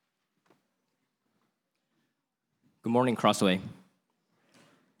Good morning, Crossway.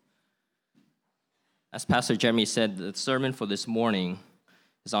 As Pastor Jeremy said, the sermon for this morning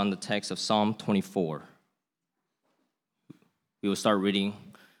is on the text of Psalm 24. We will start reading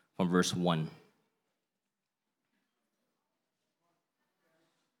from verse 1.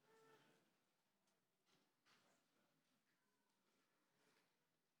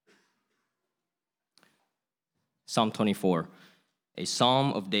 Psalm 24, a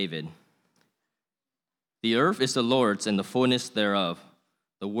psalm of David. The earth is the Lord's and the fullness thereof,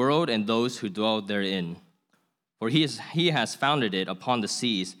 the world and those who dwell therein. For he has founded it upon the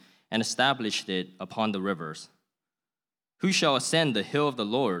seas and established it upon the rivers. Who shall ascend the hill of the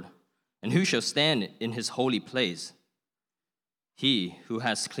Lord, and who shall stand in his holy place? He who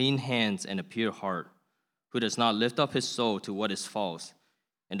has clean hands and a pure heart, who does not lift up his soul to what is false,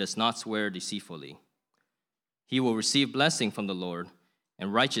 and does not swear deceitfully. He will receive blessing from the Lord,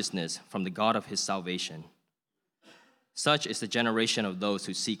 and righteousness from the God of his salvation. Such is the generation of those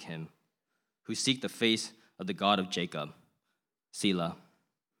who seek him, who seek the face of the God of Jacob. Selah.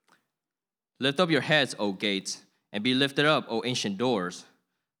 Lift up your heads, O gates, and be lifted up, O ancient doors,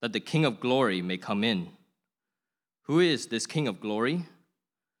 that the King of glory may come in. Who is this King of glory?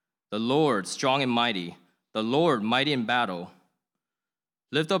 The Lord, strong and mighty, the Lord, mighty in battle.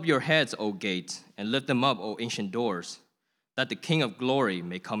 Lift up your heads, O gates, and lift them up, O ancient doors, that the King of glory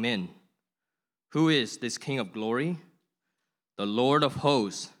may come in. Who is this King of glory? The Lord of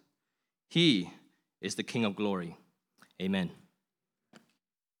hosts. He is the King of glory. Amen.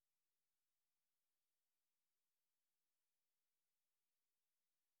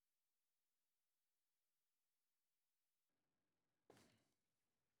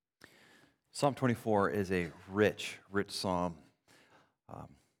 Psalm 24 is a rich psalm.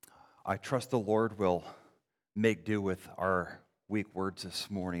 I trust the Lord will make do with our weak words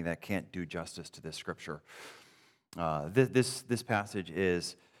this morning that can't do justice to this scripture. This passage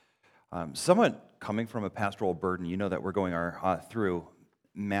is somewhat coming from a pastoral burden. You know that we're going through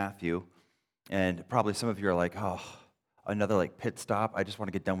Matthew, and probably some of you are like, oh, another pit stop. I just want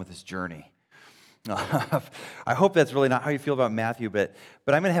to get done with this journey. I hope that's really not how you feel about Matthew, but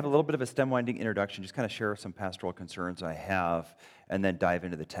I'm going to have a little bit of a stem-winding introduction, just kind of share some pastoral concerns I have, and then dive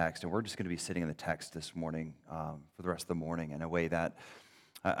into the text. And we're just going to be sitting in the text this morning for the rest of the morning in a way that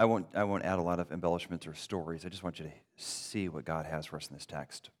I won't add a lot of embellishments or stories. I just want you to see what God has for us in this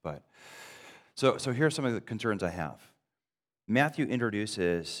text. But so here are some of the concerns I have. Matthew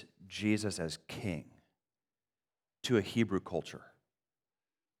introduces Jesus as king to a Hebrew culture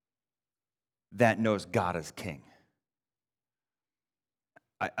that knows God as king.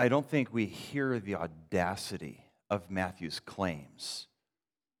 I don't think we hear the audacity of Matthew's claims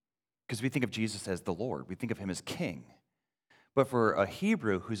because we think of Jesus as the Lord. We think of him as king. But for a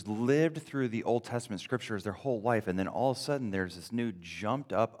Hebrew who's lived through the Old Testament scriptures their whole life, and then all of a sudden there's this new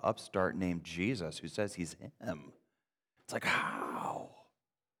jumped up upstart named Jesus who says he's him. It's like, how?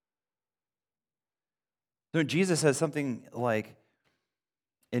 So Jesus says something like,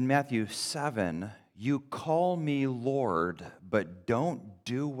 in Matthew 7, you call me Lord, but don't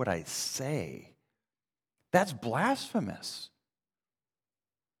do what I say. That's blasphemous.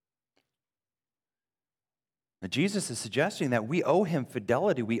 Now, Jesus is suggesting that we owe him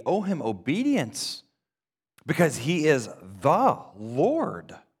fidelity, we owe him obedience, because he is the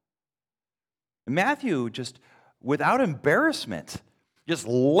Lord. Matthew, just without embarrassment, just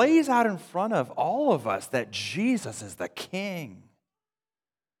lays out in front of all of us that Jesus is the King.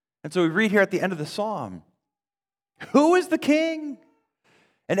 And so we read here at the end of the psalm, who is the king?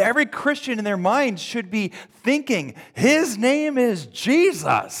 And every Christian in their minds should be thinking, his name is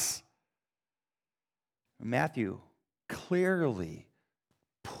Jesus. Matthew clearly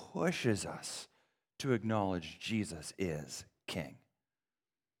pushes us to acknowledge Jesus is king.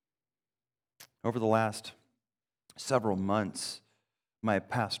 Over the last several months, my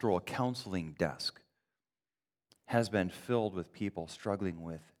pastoral counseling desk has been filled with people struggling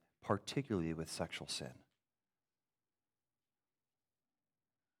with particularly with sexual sin.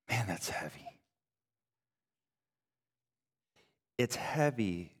 Man, that's heavy. It's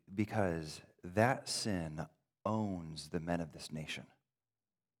heavy because that sin owns the men of this nation.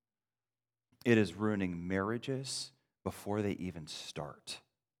 It is ruining marriages before they even start.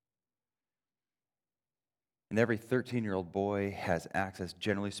 And every 13-year-old boy has access,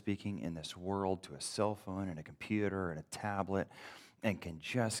 generally speaking, in this world to a cell phone and a computer and a tablet, and can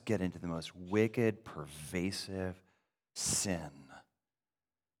just get into the most wicked, pervasive sin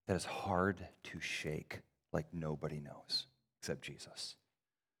that is hard to shake like nobody knows except Jesus.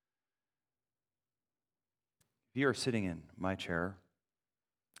 If you are sitting in my chair,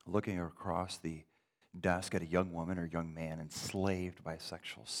 looking across the desk at a young woman or young man enslaved by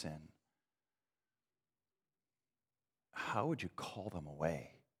sexual sin, how would you call them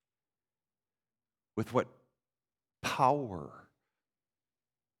away? With what power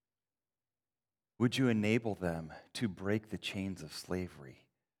would you enable them to break the chains of slavery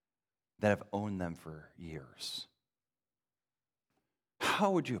that have owned them for years?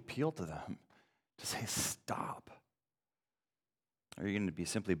 How would you appeal to them to say, stop? Or are you going to be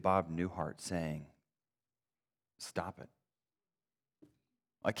simply Bob Newhart saying, stop it?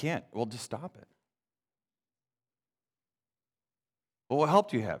 I can't. Well, just stop it. Well, what help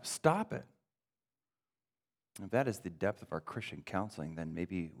do you have? Stop it. If that is the depth of our Christian counseling, then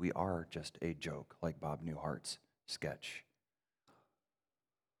maybe we are just a joke like Bob Newhart's sketch.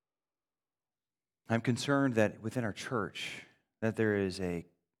 I'm concerned that within our church, that there is a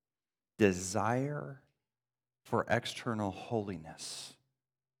desire for external holiness.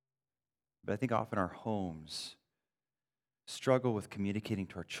 But I think often our homes struggle with communicating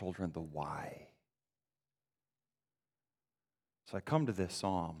to our children the why. So I come to this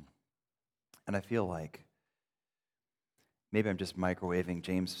psalm, and I feel like maybe I'm just microwaving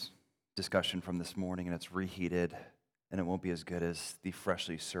James' discussion from this morning, and it's reheated, and it won't be as good as the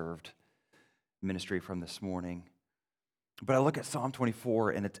freshly served ministry from this morning. But I look at Psalm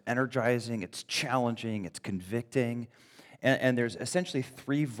 24, and it's energizing, it's challenging, it's convicting, and there's essentially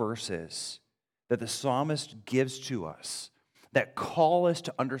 3 verses that the psalmist gives to us that call us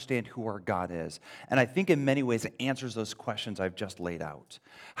to understand who our God is. And I think in many ways it answers those questions I've just laid out.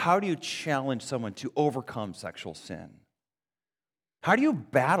 How do you challenge someone to overcome sexual sin? How do you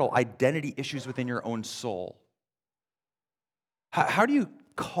battle identity issues within your own soul? How do you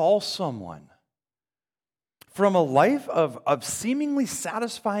call someone from a life of seemingly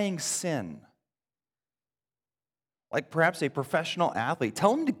satisfying sin, like perhaps a professional athlete,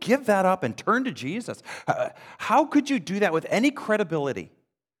 tell them to give that up and turn to Jesus? How could you do that with any credibility?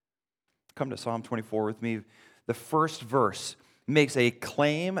 Come to Psalm 24 with me. The first verse makes a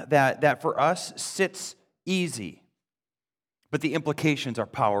claim that for us sits easy, but the implications are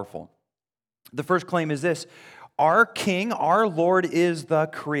powerful. The first claim is this: our King, our Lord, is the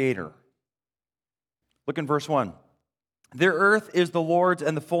Creator. Look in verse 1. The earth is the Lord's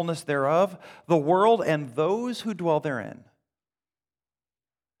and the fullness thereof, the world and those who dwell therein.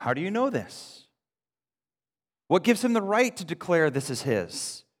 How do you know this? What gives him the right to declare this is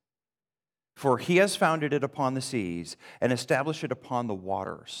his? For he has founded it upon the seas and established it upon the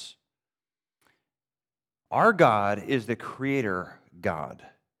waters. Our God is the Creator God.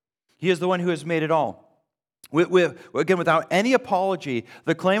 He is the one who has made it all. Again, without any apology,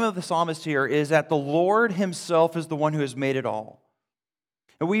 the claim of the psalmist here is that the Lord himself is the one who has made it all.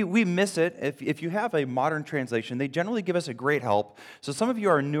 And we miss it. If you have a modern translation, they generally give us a great help. So some of you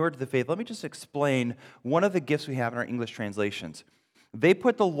are newer to the faith. Let me just explain one of the gifts we have in our English translations. They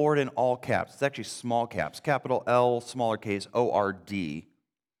put the Lord in all caps. It's actually small caps, capital L, smaller case, O-R-D.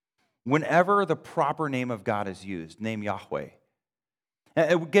 Whenever the proper name of God is used, name Yahweh.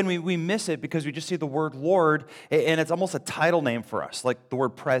 Again, we miss it because we just see the word Lord, and it's almost a title name for us, like the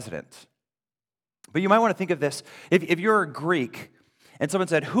word president. But you might want to think of this. If you're a Greek and someone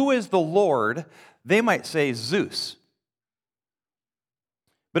said, who is the Lord? They might say Zeus.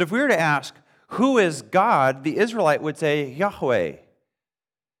 But if we were to ask, who is God? The Israelite would say Yahweh.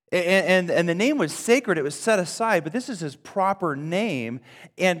 And the name was sacred, it was set aside, but this is his proper name.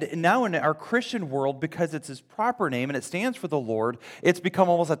 And now in our Christian world, because it's his proper name and it stands for the Lord, it's become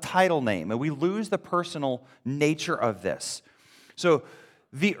almost a title name, and we lose the personal nature of this. So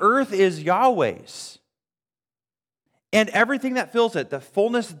the earth is Yahweh's, and everything that fills it, the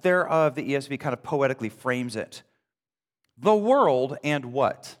fullness thereof, the ESV kind of poetically frames it. The world and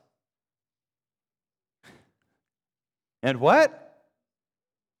what? And what?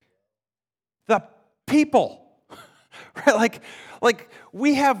 The people, right? Like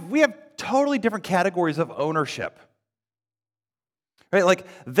we have totally different categories of ownership, right? Like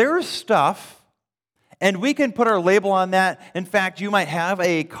there's stuff, and we can put our label on that. In fact, you might have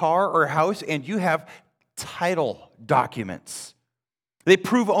a car or a house, and you have title documents. They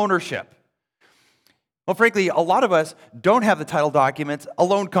prove ownership. Well, frankly, a lot of us don't have the title documents. A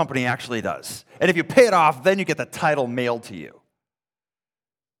loan company actually does, and if you pay it off, then you get the title mailed to you.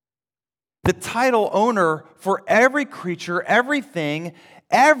 The title owner for every creature, everything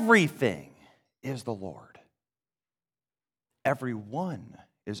is the Lord. Everyone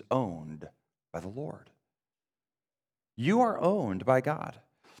is owned by the Lord. You are owned by God.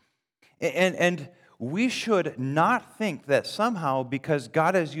 And we should not think that somehow because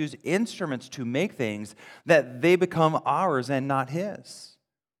God has used instruments to make things, that they become ours and not his.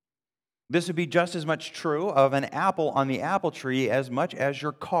 This would be just as much true of an apple on the apple tree as much as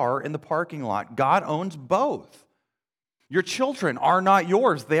your car in the parking lot. God owns both. Your children are not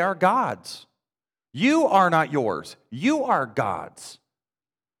yours, they are God's. You are not yours, you are God's.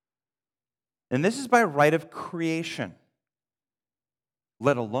 And this is by right of creation,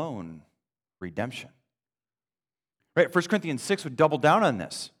 let alone redemption. Right? 1 Corinthians 6 would double down on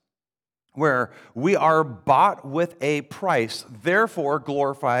this, where we are bought with a price, therefore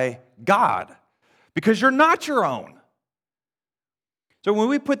glorify God, because you're not your own. So when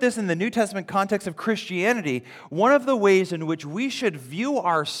we put this in the New Testament context of Christianity, one of the ways in which we should view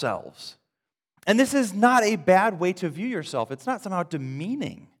ourselves, and this is not a bad way to view yourself, it's not somehow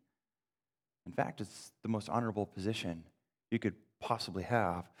demeaning. In fact, it's the most honorable position you could possibly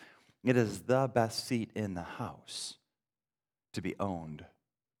have. It is the best seat in the house to be owned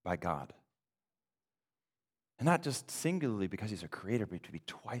by God. And not just singularly because he's a creator, but to be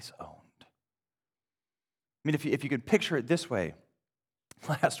twice owned. I mean, if you can picture it this way,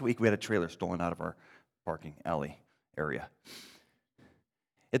 last week we had a trailer stolen out of our parking alley area.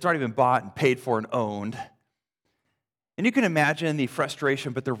 It's already been bought and paid for and owned. And you can imagine the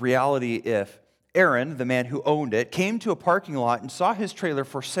frustration, but the reality if Aaron, the man who owned it, came to a parking lot and saw his trailer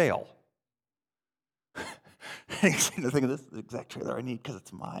for sale. And he's thinking, this is the exact trailer I need because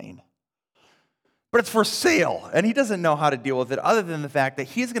it's mine. But it's for sale, and he doesn't know how to deal with it other than the fact that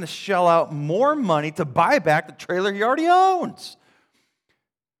he's going to shell out more money to buy back the trailer he already owns.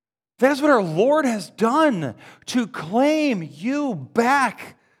 That is what our Lord has done to claim you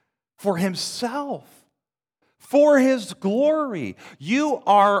back for himself, for his glory. You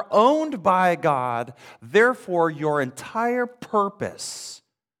are owned by God, therefore your entire purpose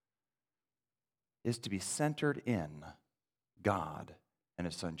is to be centered in God and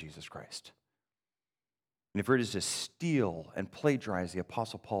his Son, Jesus Christ. And if we're to just steal and plagiarize the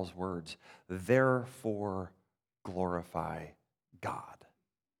Apostle Paul's words, therefore glorify God.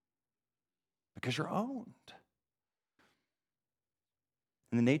 Because you're owned.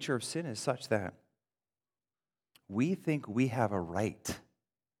 And the nature of sin is such that we think we have a right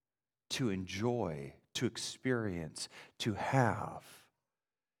to enjoy, to experience, to have.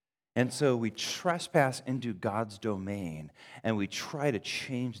 And so we trespass into God's domain and we try to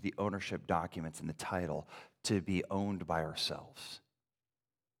change the ownership documents and the title to be owned by ourselves.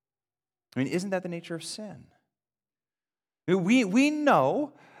 I mean, isn't that the nature of sin? I mean, we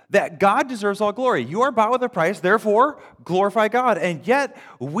know that God deserves all glory. You are bought with a price, therefore glorify God. And yet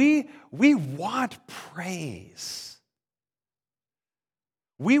we want praise.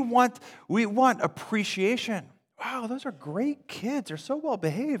 We want appreciation. Wow, those are great kids. They're so well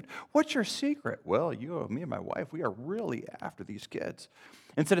behaved. What's your secret? Well, me and my wife, we are really after these kids.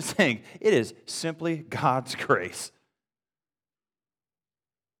 Instead of saying, it is simply God's grace.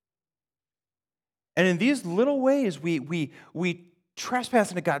 And in these little ways, we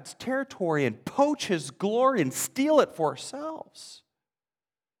trespass into God's territory and poach his glory and steal it for ourselves.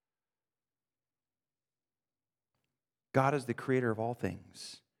 God is the creator of all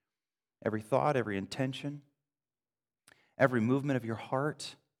things. Every thought, every intention, every movement of your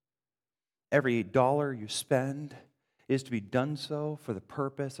heart, every dollar you spend is to be done so for the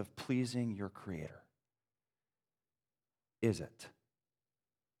purpose of pleasing your Creator. Is it?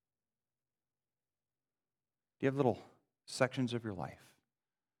 Do you have little sections of your life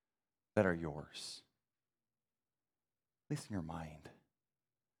that are yours? At least in your mind.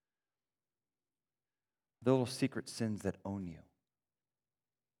 The little secret sins that own you.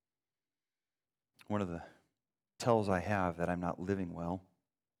 One of the tells I have that I'm not living well,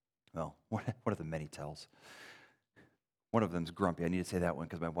 one of the many tells. One of them's grumpy. I need to say that one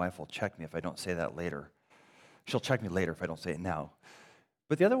because my wife will check me if I don't say that later. She'll check me later if I don't say it now.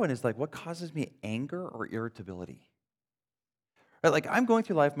 But the other one is like, what causes me anger or irritability? Right, like I'm going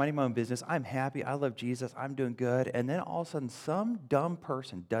through life, minding my own business. I'm happy. I love Jesus. I'm doing good. And then all of a sudden, some dumb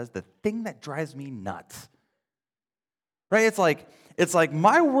person does the thing that drives me nuts. Right? It's like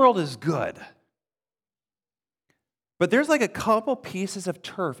my world is good. But there's like a couple pieces of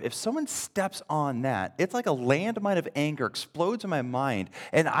turf. If someone steps on that, it's like a landmine of anger explodes in my mind,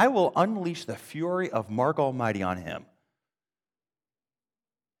 and I will unleash the fury of Mark Almighty on him.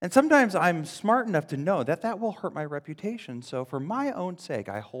 And sometimes I'm smart enough to know that that will hurt my reputation, so for my own sake,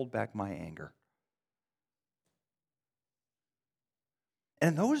 I hold back my anger. And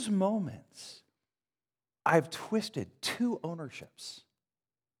in those moments, I've twisted two ownerships,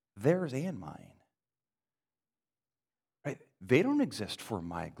 theirs and mine. Right? They don't exist for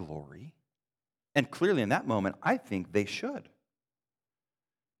my glory. And clearly in that moment, I think they should.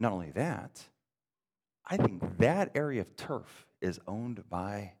 Not only that, I think that area of turf is owned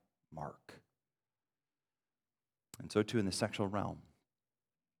by mark. And so too in the sexual realm.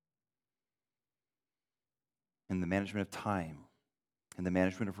 In the management of time, in the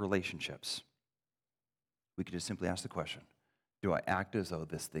management of relationships, we could just simply ask the question, do I act as though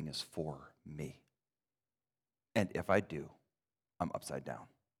this thing is for me? And if I do, I'm upside down.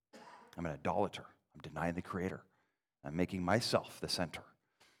 I'm an idolater. I'm denying the Creator. I'm making myself the center.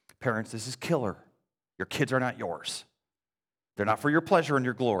 Parents, this is killer. Your kids are not yours. They're not for your pleasure and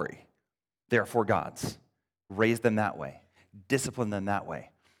your glory. They are for God's. Raise them that way. Discipline them that way.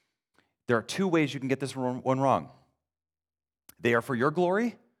 There are two ways you can get this one wrong. They are for your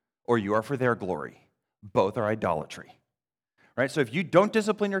glory, or you are for their glory. Both are idolatry. Right? So if you don't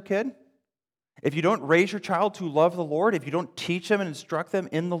discipline your kid, if you don't raise your child to love the Lord, if you don't teach them and instruct them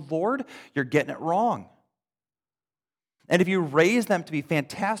in the Lord, you're getting it wrong. And if you raise them to be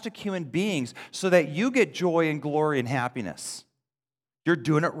fantastic human beings so that you get joy and glory and happiness, you're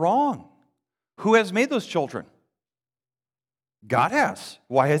doing it wrong. Who has made those children? God has.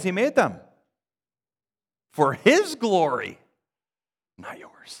 Why has He made them? For His glory, not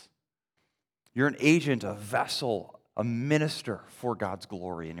yours. You're an agent, a vessel, a minister for God's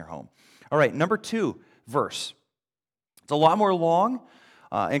glory in your home. All right, number 2 verse. It's a lot more long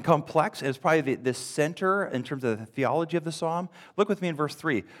and complex. It's probably the center in terms of the theology of the psalm. Look with me in verse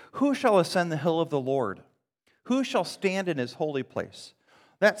 3. Who shall ascend the hill of the Lord? Who shall stand in His holy place?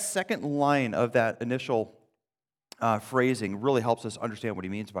 That second line of that initial phrasing really helps us understand what he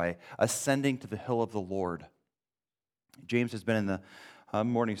means by ascending to the hill of the Lord. James has been in the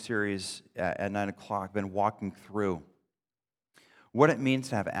morning series at 9 o'clock, been walking through what it means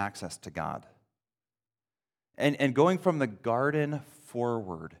to have access to God. And going from the garden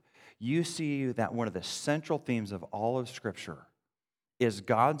forward, you see that one of the central themes of all of Scripture is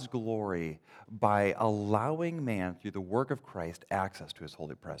God's glory by allowing man, through the work of Christ, access to His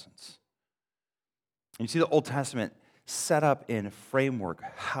holy presence. And you see the Old Testament set up in a framework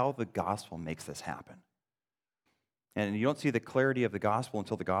how the gospel makes this happen. And you don't see the clarity of the gospel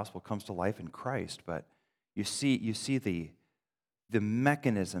until the gospel comes to life in Christ, but you see the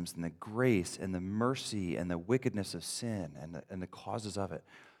mechanisms and the grace and the mercy and the wickedness of sin and the causes of it.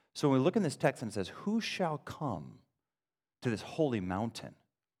 So when we look in this text and it says, who shall come to this holy mountain?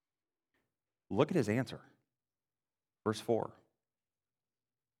 Look at his answer. Verse 4.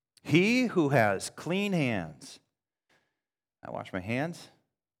 He who has clean hands. I wash my hands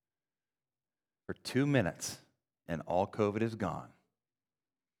for 2 minutes and all COVID is gone.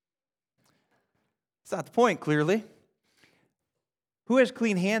 That's not the point, clearly. Who has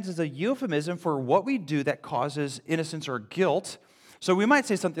clean hands is a euphemism for what we do that causes innocence or guilt. So we might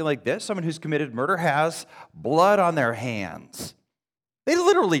say something like this: someone who's committed murder has blood on their hands. They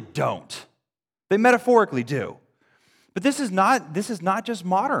literally don't. They metaphorically do. But this is not just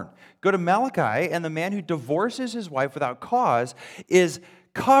modern. Go to Malachi, and the man who divorces his wife without cause is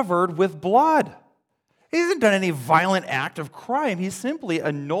covered with blood. He hasn't done any violent act of crime. He's simply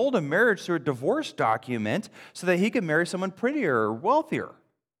annulled a marriage through a divorce document so that he can marry someone prettier or wealthier.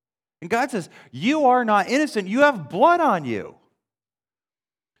 And God says, you are not innocent. You have blood on you.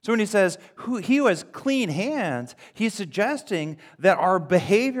 So when he says, he who has clean hands, he's suggesting that our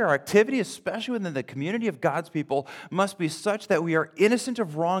behavior, our activity, especially within the community of God's people, must be such that we are innocent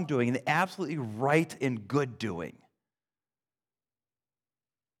of wrongdoing and absolutely right in good doing.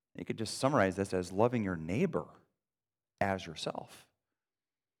 You could just summarize this as loving your neighbor as yourself.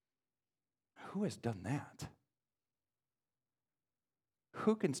 Who has done that?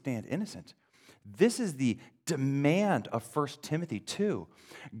 Who can stand innocent? This is the demand of 1 Timothy 2.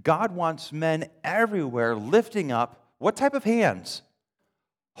 God wants men everywhere lifting up what type of hands?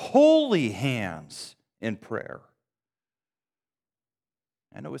 Holy hands in prayer.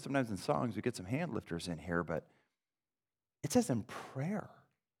 I know sometimes in songs we get some hand lifters in here, but it says in prayer.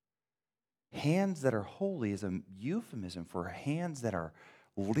 Hands that are holy is a euphemism for hands that are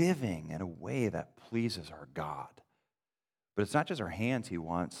living in a way that pleases our God. But it's not just our hands He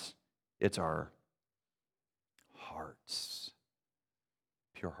wants, it's our hearts.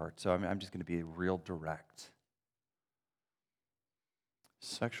 Pure hearts. So I'm just going to be real direct.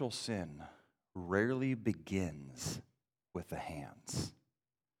 Sexual sin rarely begins with the hands.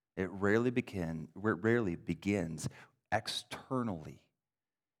 It rarely begins externally.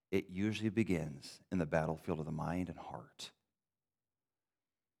 It usually begins in the battlefield of the mind and heart.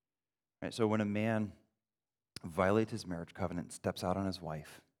 Right, so when a man violates his marriage covenant and steps out on his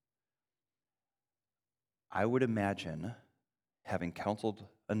wife, I would imagine, having counseled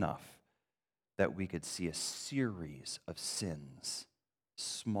enough, that we could see a series of sins,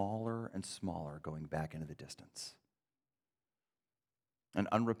 smaller and smaller, going back into the distance. an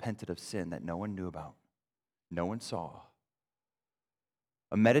unrepented of sin that no one knew about, no one saw.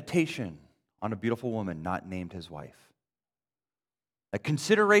 A meditation on a beautiful woman not named his wife. A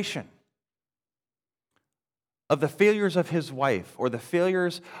consideration of the failures of his wife or the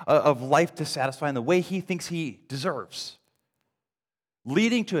failures of life to satisfy in the way he thinks he deserves,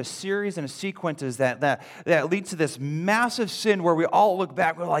 leading to a series and a sequences that leads to this massive sin where we all look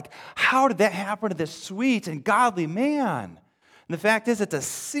back, we're like, how did that happen to this sweet and godly man? And the fact is, it's a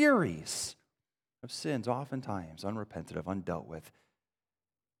series of sins, oftentimes unrepented of, undealt with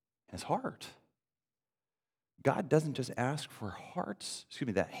in his heart. God doesn't just ask for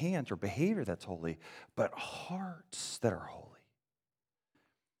that hands or behavior that's holy, but hearts that are holy.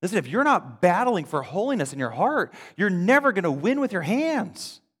 Listen, if you're not battling for holiness in your heart, you're never going to win with your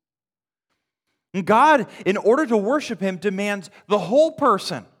hands. And God, in order to worship him, demands the whole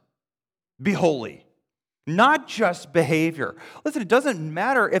person be holy, not just behavior. Listen, it doesn't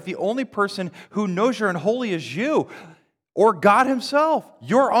matter if the only person who knows you're unholy is you or God himself.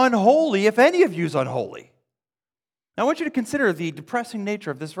 You're unholy if any of you is unholy. Now, I want you to consider the depressing nature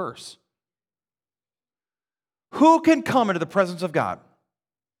of this verse. Who can come into the presence of God?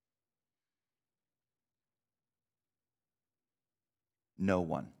 No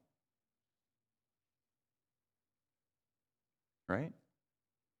one. Right?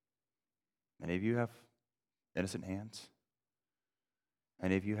 Many of you have innocent hands.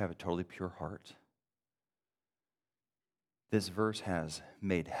 Many of you have a totally pure heart. This verse has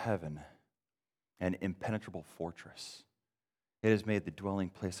made heaven an impenetrable fortress. It has made the dwelling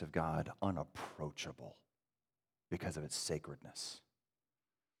place of God unapproachable because of its sacredness.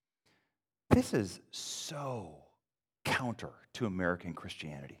 This is so counter to American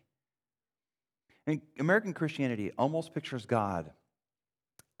Christianity. And American Christianity almost pictures God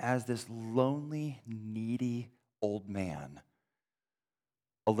as this lonely, needy old man,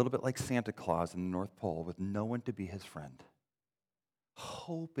 a little bit like Santa Claus in the North Pole with no one to be his friend,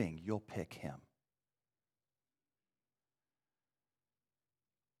 hoping you'll pick him.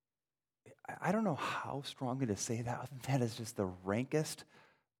 I don't know how strongly to say that. That is just the rankest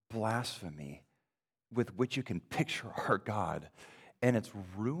blasphemy with which you can picture our God, and it's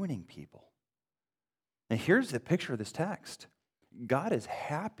ruining people. And here's the picture of this text. God is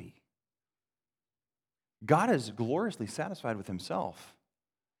happy. God is gloriously satisfied with himself,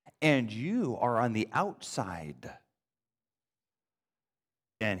 and you are on the outside.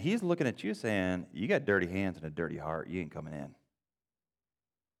 And he's looking at you saying, you got dirty hands and a dirty heart, you ain't coming in.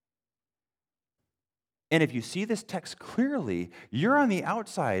 And if you see this text clearly, you're on the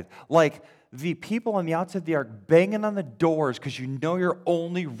outside, like the people on the outside of the ark banging on the doors because you know your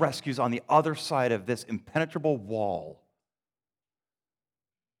only rescue's on the other side of this impenetrable wall.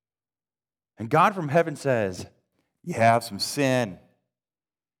 And God from heaven says, you have some sin.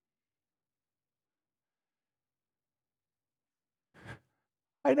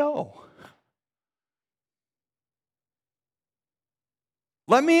 I know.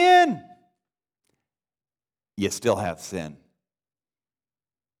 Let me in. You still have sin.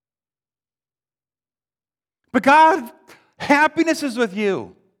 But God, happiness is with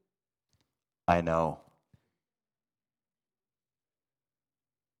you. I know.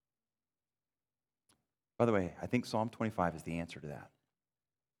 By the way, I think Psalm 25 is the answer to that.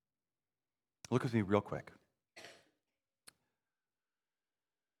 Look with me real quick.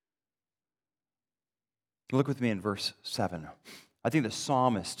 Look with me in verse 7. I think the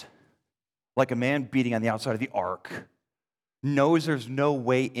psalmist, like a man beating on the outside of the ark, knows there's no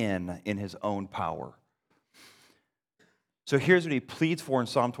way in his own power. So here's what he pleads for in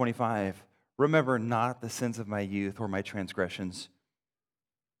Psalm 25. Remember not the sins of my youth or my transgressions,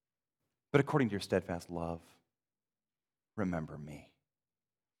 but according to your steadfast love, remember me.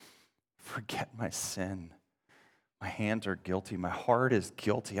 Forget my sin. My hands are guilty. My heart is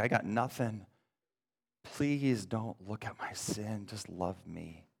guilty. I got nothing. Please don't look at my sin. Just love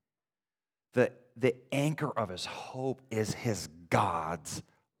me. The anchor of his hope is his God's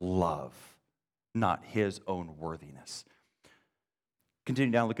love, not his own worthiness.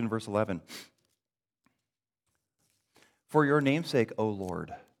 Continue down, look in verse 11. For your name's sake, O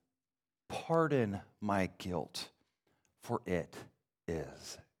Lord, pardon my guilt, for it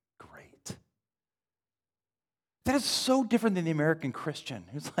is great. That is so different than the American Christian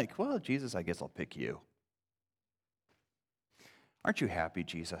who's like, well, Jesus, I guess I'll pick you. Aren't you happy,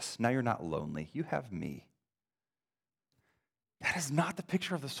 Jesus? Now you're not lonely. You have me. That is not the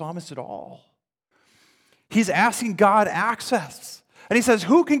picture of the psalmist at all. He's asking God access. And he says,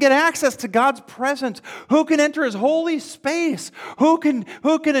 who can get access to God's presence? Who can enter his holy space? Who can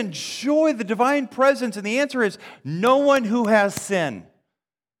enjoy the divine presence? And the answer is, no one who has sin.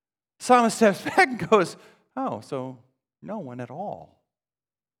 Psalmist steps back and goes, oh, so no one at all.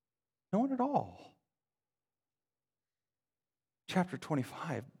 No one at all. Chapter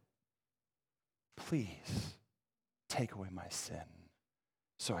 25, please take away my sin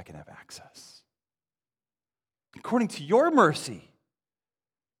so I can have access. According to your mercy,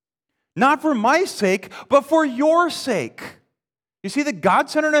 not for my sake, but for your sake. You see the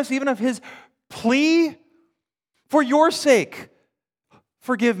God-centeredness even of his plea? For your sake,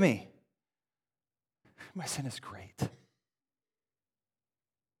 forgive me. My sin is great.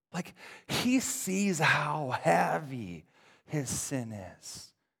 Like, he sees how heavy his sin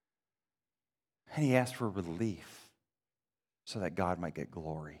is. And he asks for relief so that God might get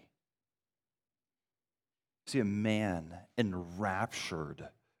glory. See, a man enraptured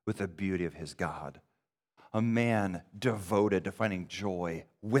with the beauty of his God. A man devoted to finding joy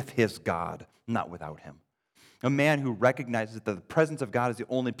with his God, not without him. A man who recognizes that the presence of God is the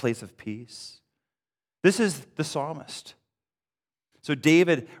only place of peace. This is the psalmist. So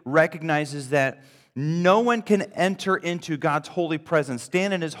David recognizes that no one can enter into God's holy presence,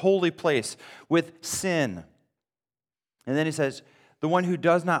 stand in his holy place with sin. And then he says, the one who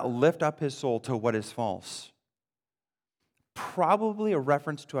does not lift up his soul to what is false. Probably a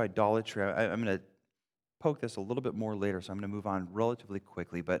reference to idolatry. I'm going to poke this a little bit more later, so I'm going to move on relatively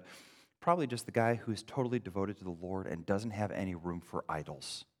quickly, but probably just the guy who's totally devoted to the Lord and doesn't have any room for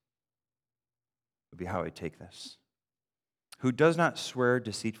idols would be how I take this. Who does not swear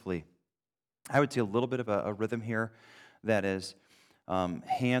deceitfully. I would see a little bit of a rhythm here. That is,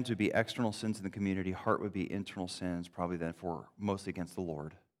 hands would be external sins in the community. Heart would be internal sins, probably then for mostly against the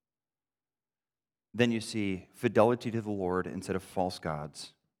Lord. Then you see fidelity to the Lord instead of false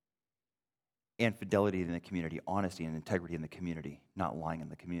gods. And fidelity in the community, honesty and integrity in the community, not lying in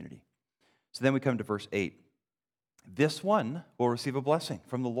the community. So then we come to verse 8. This one will receive a blessing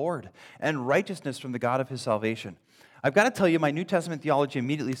from the Lord and righteousness from the God of his salvation. I've got to tell you, my New Testament theology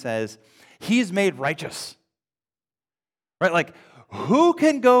immediately says, he's made righteous. Right? Like, who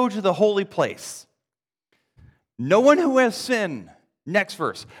can go to the holy place? No one who has sin. Next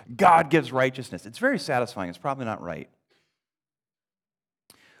verse, God gives righteousness. It's very satisfying. It's probably not right.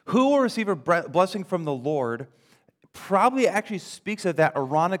 Who will receive a blessing from the Lord probably actually speaks of that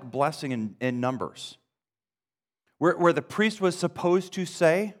Aaronic blessing in Numbers, where the priest was supposed to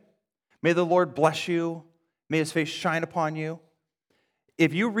say, may the Lord bless you, may his face shine upon you.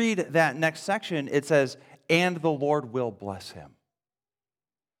 If you read that next section, it says, and the Lord will bless him.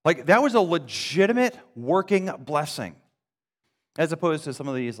 Like, that was a legitimate working blessing, as opposed to some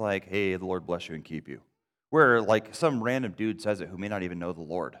of these like, hey, the Lord bless you and keep you, where like some random dude says it who may not even know the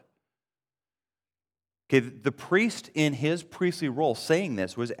Lord. Okay, the priest in his priestly role saying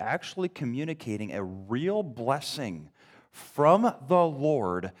this was actually communicating a real blessing from the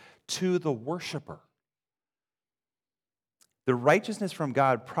Lord to the worshiper. The righteousness from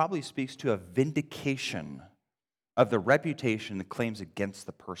God probably speaks to a vindication of the reputation and claims against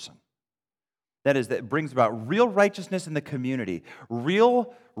the person. That is, that it brings about real righteousness in the community,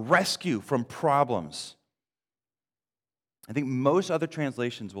 real rescue from problems. I think most other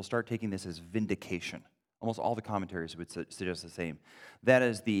translations will start taking this as vindication. Almost all the commentaries would suggest the same. That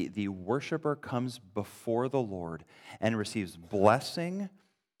is, the worshiper comes before the Lord and receives blessing,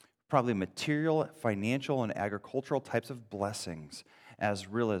 probably material, financial, and agricultural types of blessings, as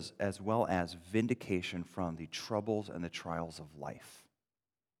well as vindication from the troubles and the trials of life.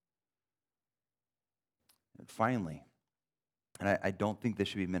 And finally, and I don't think this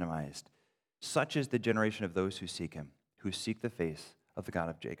should be minimized, such is the generation of those who seek him, who seek the face of the God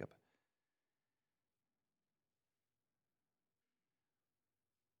of Jacob.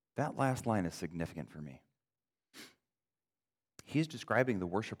 That last line is significant for me. He's describing the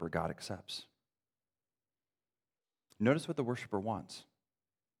worshiper God accepts. Notice what the worshiper wants.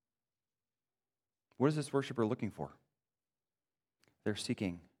 What is this worshiper looking for? They're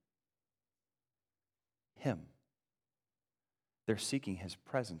seeking him. They're seeking his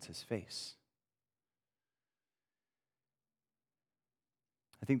presence, his face.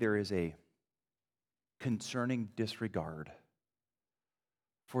 I think there is a concerning disregard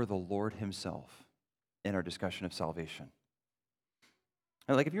for the Lord himself in our discussion of salvation.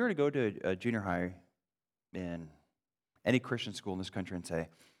 And like if you were to go to a junior high in any Christian school in this country and say,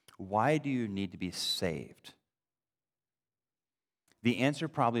 why do you need to be saved? The answer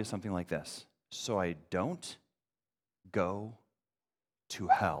probably is something like this: so I don't go to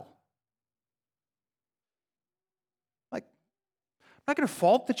hell. Like, I'm not going to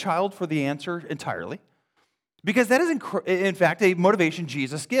fault the child for the answer entirely, because that is, in fact, a motivation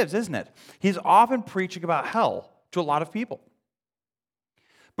Jesus gives, isn't it? He's often preaching about hell to a lot of people.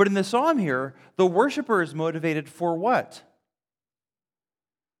 But in the psalm here, the worshiper is motivated for what?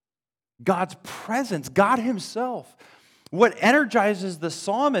 God's presence, God himself. What energizes the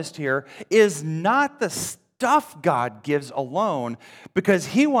psalmist here is not the stuff God gives alone, because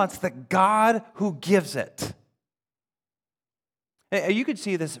he wants the God who gives it. You could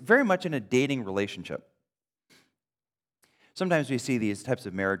see this very much in a dating relationship. Sometimes we see these types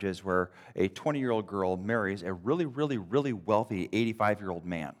of marriages where a 20-year-old girl marries a really, really, really wealthy 85-year-old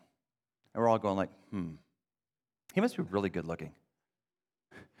man. And we're all going like, he must be really good looking.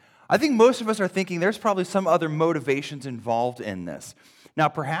 I think most of us are thinking there's probably some other motivations involved in this. Now,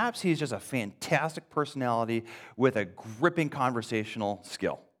 perhaps he's just a fantastic personality with a gripping conversational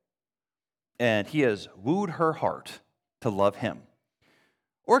skill. And he has wooed her heart to love him.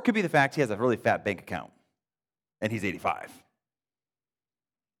 Or it could be the fact he has a really fat bank account and he's 85.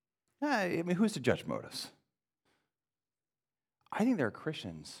 I mean, who's to judge motives? I think there are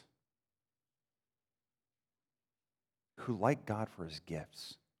Christians who like God for his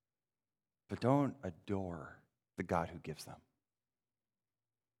gifts, but don't adore the God who gives them.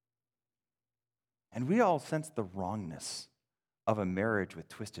 And we all sense the wrongness of a marriage with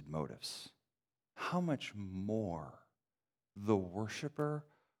twisted motives. How much more the worshiper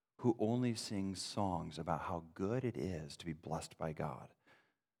who only sings songs about how good it is to be blessed by God,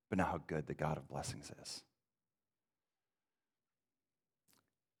 but not how good the God of blessings is.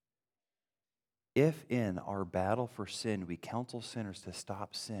 If in our battle for sin we counsel sinners to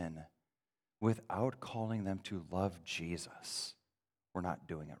stop sin without calling them to love Jesus, we're not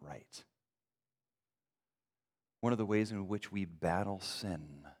doing it right. One of the ways in which we battle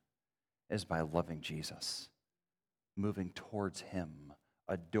sin is by loving Jesus, moving towards him,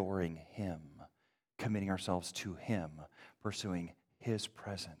 adoring him, committing ourselves to him, pursuing his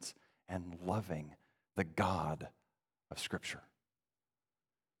presence, and loving the God of Scripture.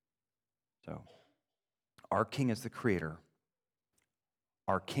 So, our King is the Creator.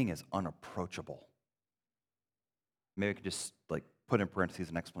 Our King is unapproachable. Maybe I could just put in parentheses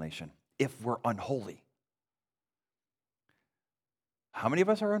an explanation. If we're unholy. How many of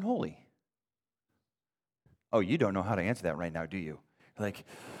us are unholy? Oh, you don't know how to answer that right now, do you?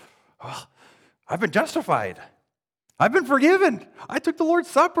 I've been justified. I've been forgiven. I took the Lord's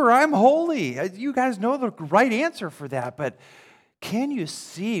Supper. I'm holy. You guys know the right answer for that, but can you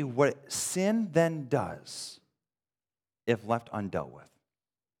see what sin then does if left undealt with?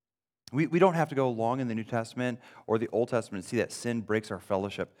 We don't have to go long in the New Testament or the Old Testament to see that sin breaks our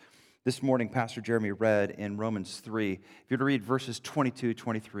fellowship. This morning, Pastor Jeremy read in Romans 3, if you were to read verses 22,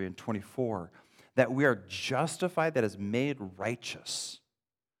 23, and 24, that we are justified, that is made righteous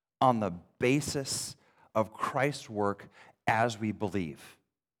on the basis of Christ's work as we believe.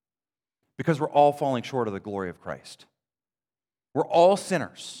 Because we're all falling short of the glory of Christ. We're all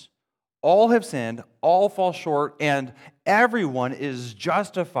sinners. All have sinned, all fall short, and everyone is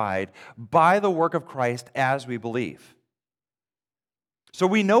justified by the work of Christ as we believe. So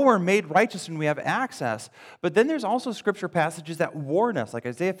we know we're made righteous and we have access, but then there's also scripture passages that warn us, like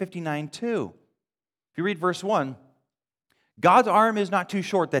Isaiah 59:2. If you read verse 1, God's arm is not too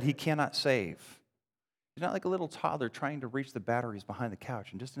short that he cannot save. He's not like a little toddler trying to reach the batteries behind the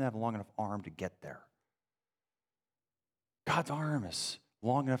couch and just didn't have a long enough arm to get there. God's arm is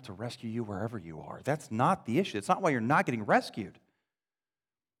long enough to rescue you wherever you are. That's not the issue. It's not why you're not getting rescued.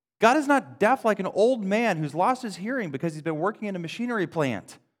 God is not deaf like an old man who's lost his hearing because he's been working in a machinery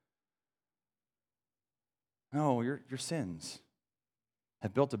plant. No, your sins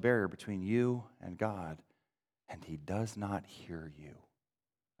have built a barrier between you and God, and he does not hear you,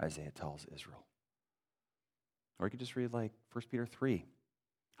 Isaiah tells Israel. Or you could just read 1 Peter 3.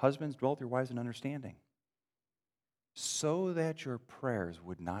 Husbands, dwell with your wives in understanding, so that your prayers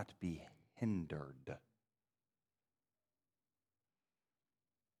would not be hindered.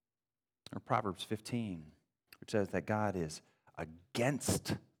 Or Proverbs 15, which says that God is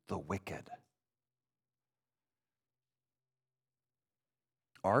against the wicked.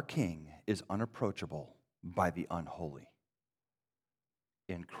 Our King is unapproachable by the unholy.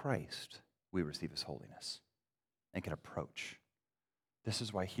 In Christ, we receive his holiness and can approach. This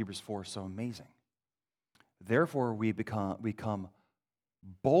is why Hebrews 4 is so amazing. Therefore, we come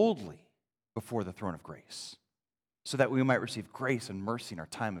boldly before the throne of grace, so that we might receive grace and mercy in our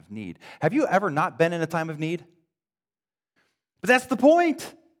time of need. Have you ever not been in a time of need? But that's the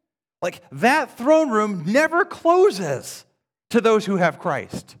point. That throne room never closes to those who have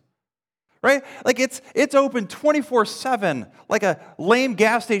Christ. Right? It's open 24/7, like a lame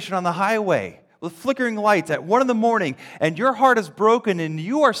gas station on the highway, with flickering lights at 1 a.m, and your heart is broken and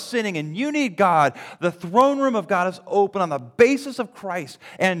you are sinning and you need God, the throne room of God is open on the basis of Christ,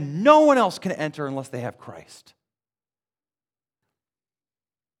 and no one else can enter unless they have Christ.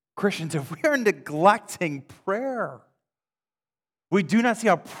 Christians, if we are neglecting prayer, we do not see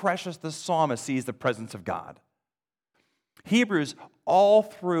how precious the psalmist sees the presence of God. Hebrews, all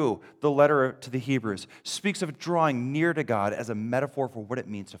through the letter to the Hebrews, speaks of drawing near to God as a metaphor for what it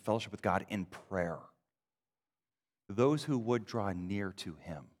means to fellowship with God in prayer. Those who would draw near to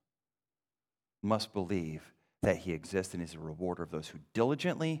him must believe that he exists and is a rewarder of those who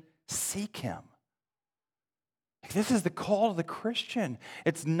diligently seek him. This is the call of the Christian.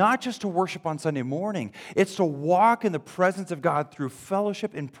 It's not just to worship on Sunday morning. It's to walk in the presence of God through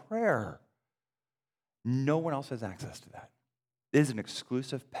fellowship in prayer. No one else has access to that. It is an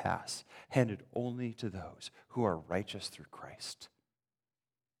exclusive pass handed only to those who are righteous through Christ.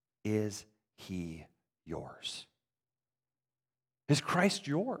 Is he yours? Is Christ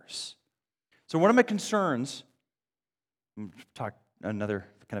yours? So one of my concerns, I'm going to talk another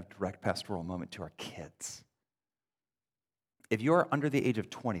kind of direct pastoral moment to our kids. If you are under the age of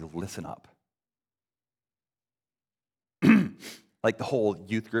 20, listen up. Like the whole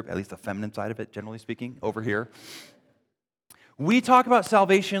youth group, at least the feminine side of it, generally speaking, over here. We talk about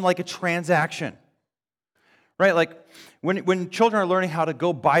salvation like a transaction, right? Like when children are learning how to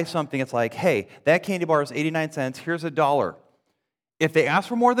go buy something, it's like, hey, that candy bar is 89 cents, here's $1. If they ask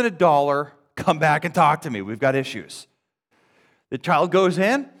for more than $1, come back and talk to me. We've got issues. The child goes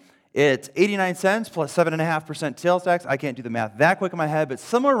in, it's 89 cents plus 7.5% sales tax. I can't do the math that quick in my head, but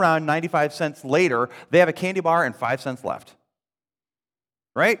somewhere around 95 cents later, they have a candy bar and 5 cents left.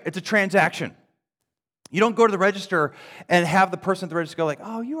 Right? It's a transaction. You don't go to the register and have the person at the register go like,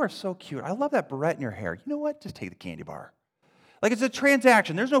 oh, you are so cute. I love that barrette in your hair. You know what? Just take the candy bar. Like, it's a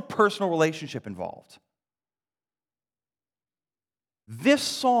transaction. There's no personal relationship involved. This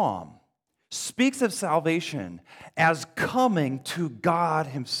psalm speaks of salvation as coming to God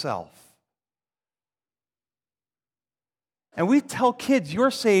himself. And we tell kids,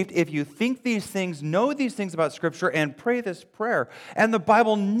 you're saved if you think these things, know these things about Scripture, and pray this prayer. And the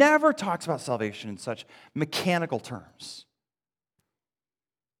Bible never talks about salvation in such mechanical terms.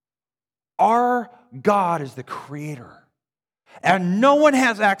 Our God is the creator, and no one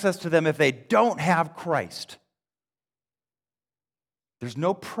has access to them if they don't have Christ. There's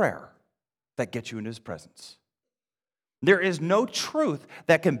no prayer that gets you into his presence. There is no truth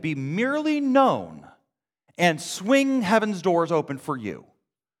that can be merely known and swing heaven's doors open for you.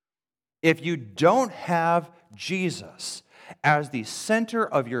 If you don't have Jesus as the center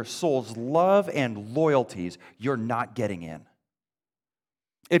of your soul's love and loyalties, you're not getting in.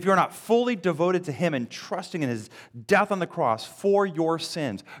 If you're not fully devoted to him and trusting in his death on the cross for your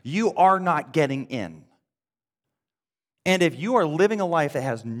sins, you are not getting in. And if you are living a life that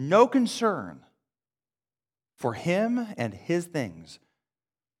has no concern for him and his things,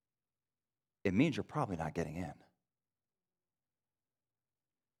 it means you're probably not getting in.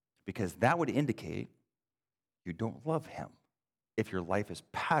 Because that would indicate you don't love him if your life is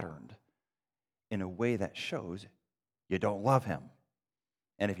patterned in a way that shows you don't love him.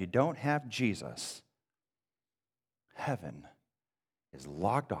 And if you don't have Jesus, heaven is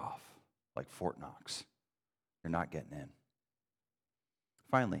locked off like Fort Knox. You're not getting in.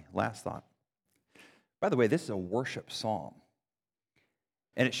 Finally, last thought. By the way, this is a worship psalm,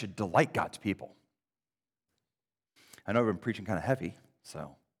 and it should delight God's people. I know I've been preaching kind of heavy,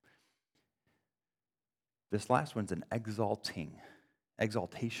 so this last one's an exaltation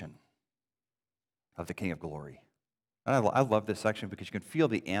of the King of Glory. And I love this section because you can feel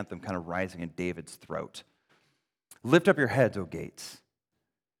the anthem kind of rising in David's throat. Lift up your heads, O gates,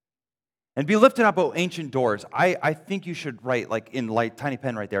 and be lifted up, O ancient doors. I think you should write, like in light, tiny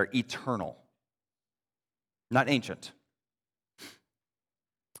pen right there, eternal, not ancient.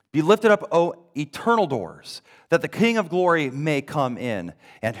 Be lifted up, O eternal doors, that the King of Glory may come in.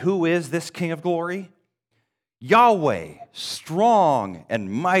 And who is this King of Glory? Yahweh, strong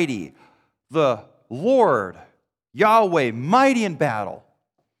and mighty, the Lord, Yahweh, mighty in battle.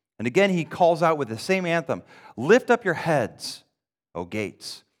 And again, he calls out with the same anthem, lift up your heads, O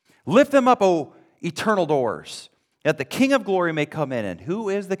gates. Lift them up, O eternal doors, that the King of Glory may come in. And who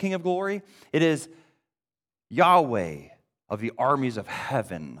is the King of Glory? It is Yahweh of the armies of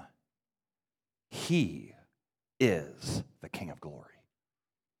heaven. He is the King of Glory.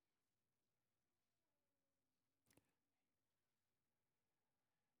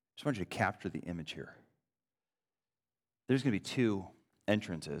 I just want you to capture the image here. There's going to be two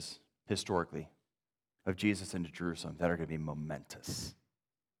entrances, historically, of Jesus into Jerusalem that are going to be momentous.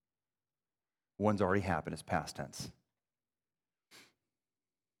 One's already happened, it's past tense.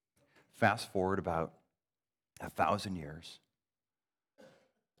 Fast forward about 1,000 years.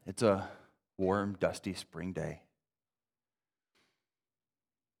 It's a warm, dusty spring day.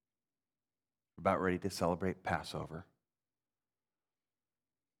 We're about ready to celebrate Passover.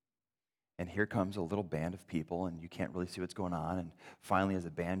 And here comes a little band of people, and you can't really see what's going on. And finally, as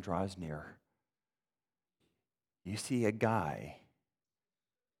the band draws near, you see a guy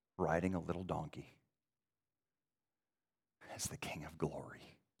riding a little donkey. It's the King of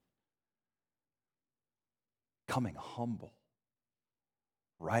Glory. Coming humble,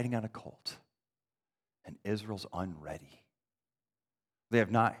 riding on a colt, and Israel's unready. They have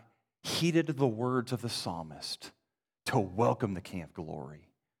not heeded the words of the psalmist to welcome the King of Glory.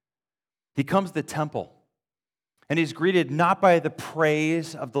 He comes to the temple, and he's greeted not by the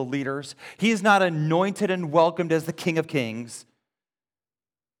praise of the leaders. He is not anointed and welcomed as the King of Kings.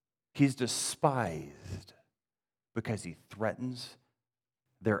 He's despised because he threatens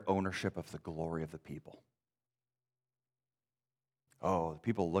their ownership of the glory of the people. Oh, the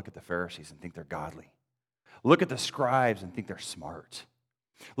people look at the Pharisees and think they're godly. Look at the scribes and think they're smart.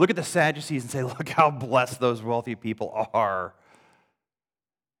 Look at the Sadducees and say, look how blessed those wealthy people are.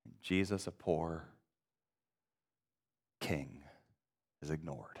 Jesus, a poor king, is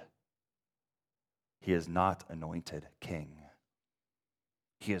ignored. He is not anointed king.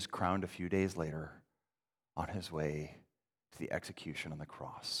 He is crowned a few days later on his way to the execution on the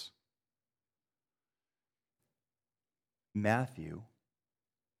cross. Matthew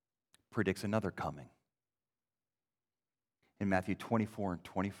predicts another coming. In Matthew 24 and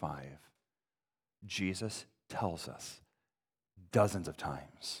 25, Jesus tells us dozens of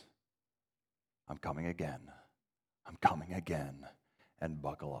times, I'm coming again, and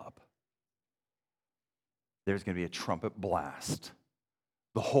buckle up. There's going to be a trumpet blast.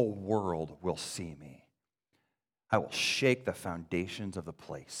 The whole world will see me. I will shake the foundations of the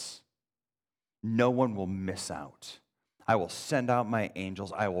place. No one will miss out. I will send out my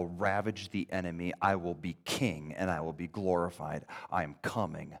angels. I will ravage the enemy. I will be king, and I will be glorified. I am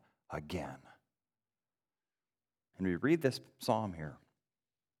coming again. And we read this psalm here.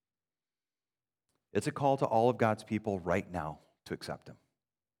 It's a call to all of God's people right now to accept him,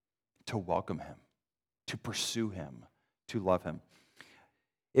 to welcome him, to pursue him, to love him.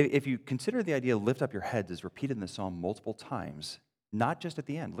 If you consider the idea, lift up your heads, is repeated in the psalm multiple times, not just at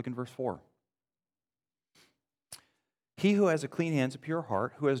the end. Look in verse 4. He who has a clean hands, a pure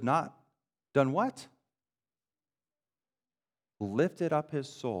heart, who has not done what? Lifted up his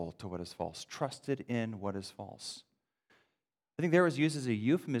soul to what is false, trusted in what is false. I think there was used as a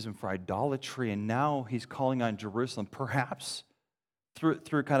euphemism for idolatry, and now he's calling on Jerusalem, perhaps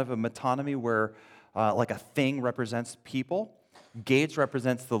through kind of a metonymy where like a thing represents people. Gates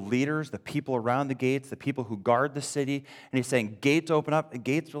represents the leaders, the people around the gates, the people who guard the city. And he's saying, gates open up, and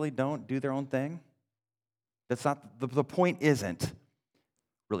gates really don't do their own thing. That's not, the point isn't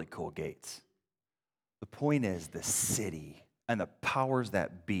really cool gates. The point is the city and the powers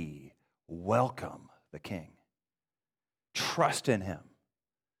that be welcome the king. Trust in him.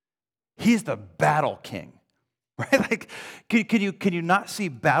 He's the battle king, right? Like, can you not see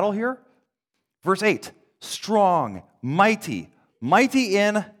battle here? Verse 8, strong, mighty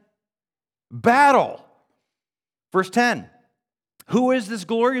in battle. Verse 10, who is this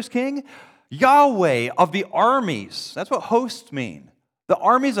glorious king? Yahweh of the armies. That's what hosts mean. The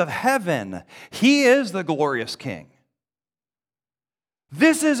armies of heaven. He is the glorious king.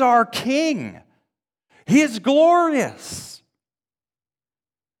 This is our king. He is glorious.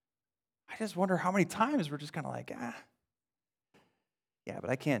 I just wonder how many times we're just kind of like, yeah, but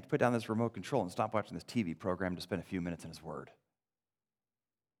I can't put down this remote control and stop watching this TV program to spend a few minutes in his word.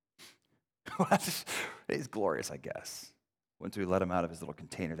 He's glorious, I guess. Once we let him out of his little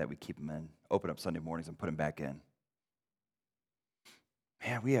container that we keep him in, open up Sunday mornings and put him back in.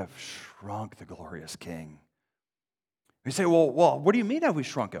 Man, we have shrunk the glorious king. We say, well, what do you mean have we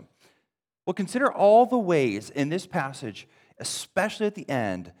shrunk him? Well, consider all the ways in this passage, especially at the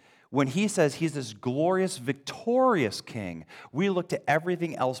end, when he says he's this glorious, victorious king, we look to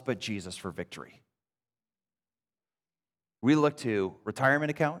everything else but Jesus for victory. We look to retirement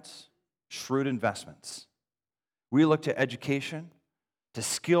accounts, shrewd investments. We look to education, to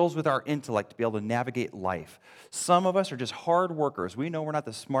skills with our intellect to be able to navigate life. Some of us are just hard workers. We know we're not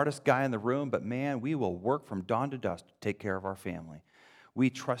the smartest guy in the room, but man, we will work from dawn to dusk to take care of our family. We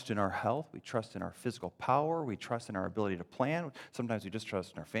trust in our health. We trust in our physical power. We trust in our ability to plan. Sometimes we just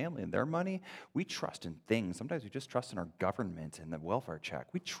trust in our family and their money. We trust in things. Sometimes we just trust in our government and the welfare check.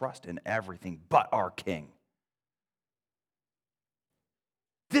 We trust in everything but our king.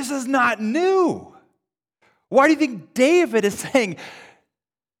 This is not new. Why do you think David is saying,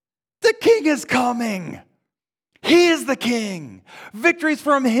 the king is coming? He is the king. Victory's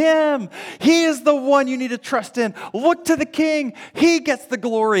from him. He is the one you need to trust in. Look to the king. He gets the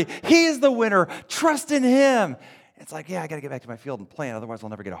glory. He is the winner. Trust in him. It's like, yeah, I got to get back to my field and plant. Otherwise, I'll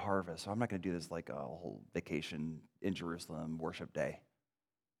never get a harvest. So I'm not going to do this like a whole vacation in Jerusalem worship day.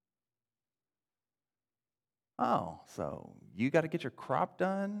 Oh, so you got to get your crop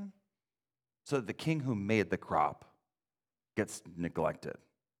done so that the king who made the crop gets neglected.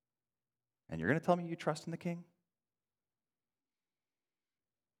 And you're going to tell me you trust in the king?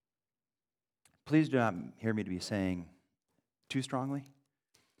 Please do not hear me to be saying too strongly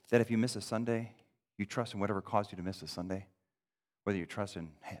that if you miss a Sunday, you trust in whatever caused you to miss a Sunday, whether you trust in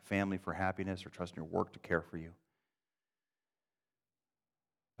family for happiness or trust in your work to care for you.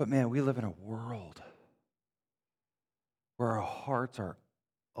 But man, we live in a world where our hearts are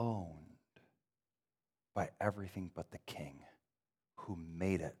owned by everything but the King who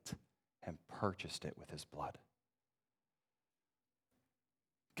made it and purchased it with his blood.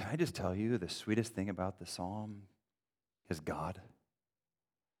 Can I just tell you the sweetest thing about the psalm is God?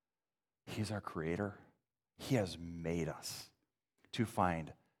 He's our creator. He has made us to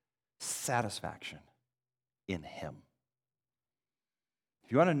find satisfaction in him.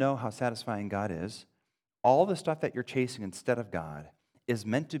 If you want to know how satisfying God is, all the stuff that you're chasing instead of God is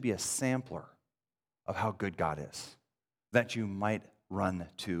meant to be a sampler of how good God is, that you might run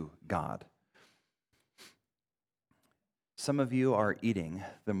to God. Some of you are eating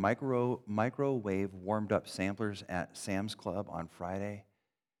the microwave warmed up samplers at Sam's Club on Friday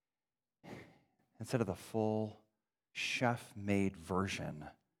instead of the full chef-made version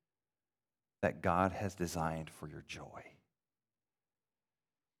that God has designed for your joy.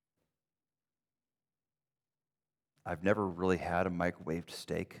 I've never really had a microwaved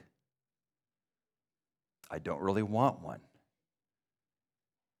steak. I don't really want one.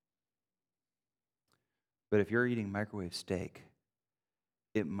 But if you're eating microwave steak,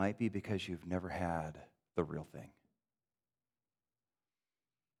 it might be because you've never had the real thing.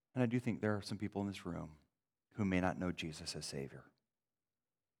 And I do think there are some people in this room who may not know Jesus as Savior.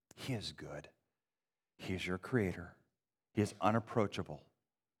 He is good. He is your creator. He is unapproachable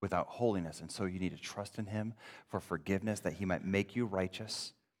without holiness. And so you need to trust in him for forgiveness that he might make you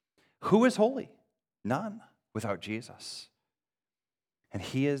righteous. Who is holy? None without Jesus. And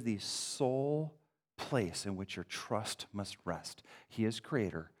he is the sole place in which your trust must rest. He is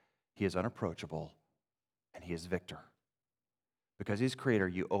creator, he is unapproachable, and he is victor. Because he's creator,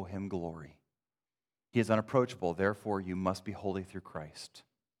 you owe him glory. He is unapproachable, therefore you must be holy through Christ.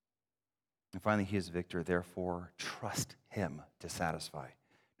 And finally, he is victor, therefore trust him to satisfy.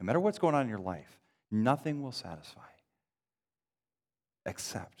 No matter what's going on in your life, nothing will satisfy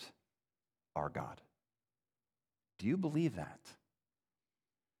except our God. Do you believe that?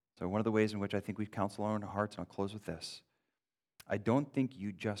 So one of the ways in which I think we counsel our own hearts, and I'll close with this, I don't think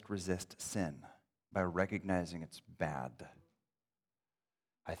you just resist sin by recognizing it's bad.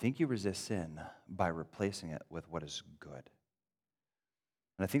 I think you resist sin by replacing it with what is good.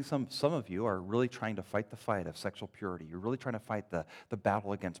 And I think some of you are really trying to fight the fight of sexual purity. You're really trying to fight the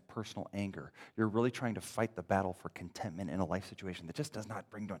battle against personal anger. You're really trying to fight the battle for contentment in a life situation that just does not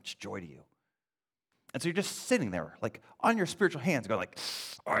bring much joy to you. And so you're just sitting there, like on your spiritual hands, going like,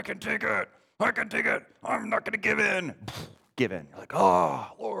 I can take it. I can take it. I'm not going to give in. Give in. You're like, oh,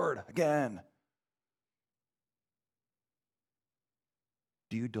 Lord, again.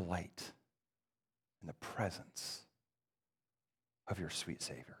 Do you delight in the presence of your sweet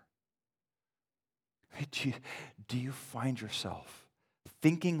Savior? Do you find yourself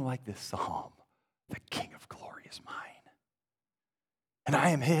thinking like this psalm, the King of glory is mine, and I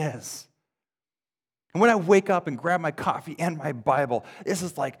am his? And when I wake up and grab my coffee and my Bible, this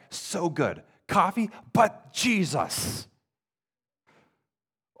is like so good. Coffee, but Jesus.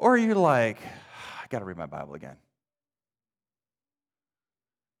 Or are you like, I got to read my Bible again.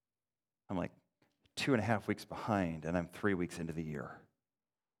 I'm like 2.5 weeks behind, and I'm 3 weeks into the year.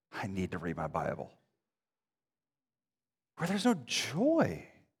 I need to read my Bible. Where there's no joy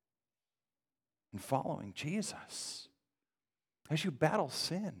in following Jesus. As you battle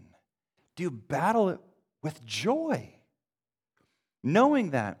sin, do you battle it with joy?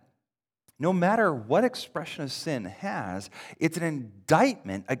 Knowing that no matter what expression of sin has, it's an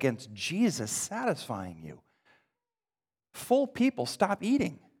indictment against Jesus satisfying you. Full people stop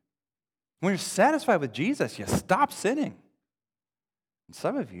eating. When you're satisfied with Jesus, you stop sinning. And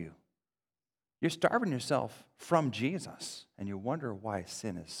some of you, you're starving yourself from Jesus, and you wonder why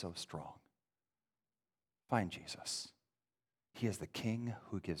sin is so strong. Find Jesus. He is the King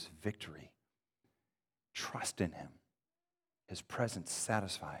who gives victory. Trust in him. His presence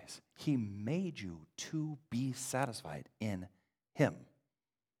satisfies. He made you to be satisfied in him.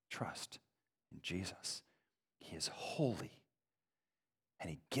 Trust in Jesus. He is holy, and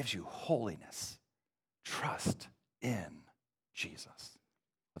he gives you holiness. Trust in Jesus.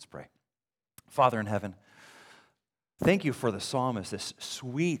 Let's pray. Father in heaven, thank you for the psalmist, this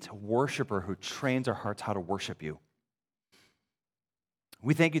sweet worshiper who trains our hearts how to worship you.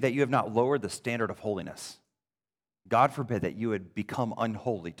 We thank you that you have not lowered the standard of holiness. God forbid that you would become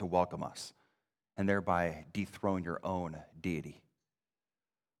unholy to welcome us and thereby dethrone your own deity.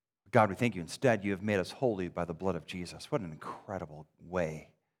 God, we thank you. Instead, you have made us holy by the blood of Jesus. What an incredible way.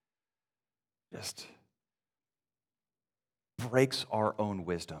 Just breaks our own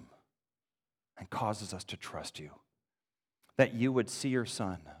wisdom and causes us to trust you. That you would see your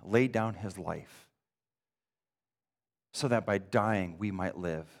Son lay down his life so that by dying we might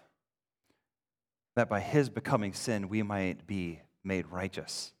live. That by his becoming sin we might be made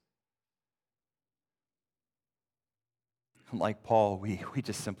righteous. Like Paul, we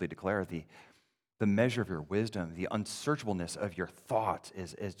just simply declare the measure of your wisdom, the unsearchableness of your thoughts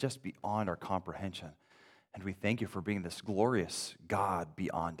is just beyond our comprehension. And we thank you for being this glorious God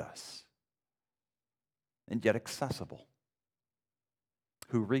beyond us, and yet accessible,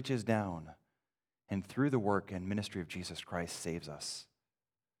 who reaches down and through the work and ministry of Jesus Christ saves us.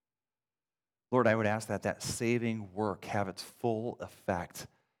 Lord, I would ask that that saving work have its full effect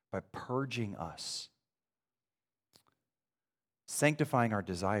by purging us, sanctifying our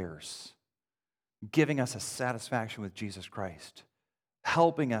desires, giving us a satisfaction with Jesus Christ,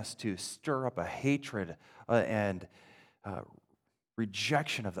 helping us to stir up a hatred and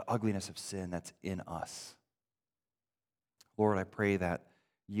rejection of the ugliness of sin that's in us. Lord, I pray that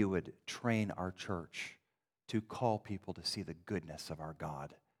you would train our church to call people to see the goodness of our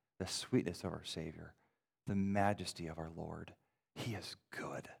God, the sweetness of our Savior, the majesty of our Lord. He is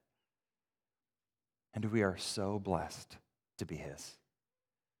good. And we are so blessed to be his.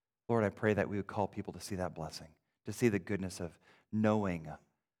 Lord, I pray that we would call people to see that blessing, to see the goodness of knowing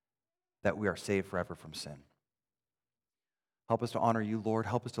that we are saved forever from sin. Help us to honor you, Lord.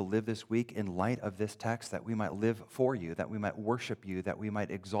 Help us to live this week in light of this text, that we might live for you, that we might worship you, that we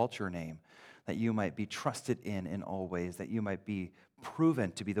might exalt your name, that you might be trusted in all ways, that you might be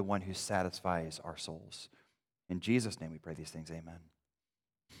proven to be the one who satisfies our souls. In Jesus' name we pray these things, amen.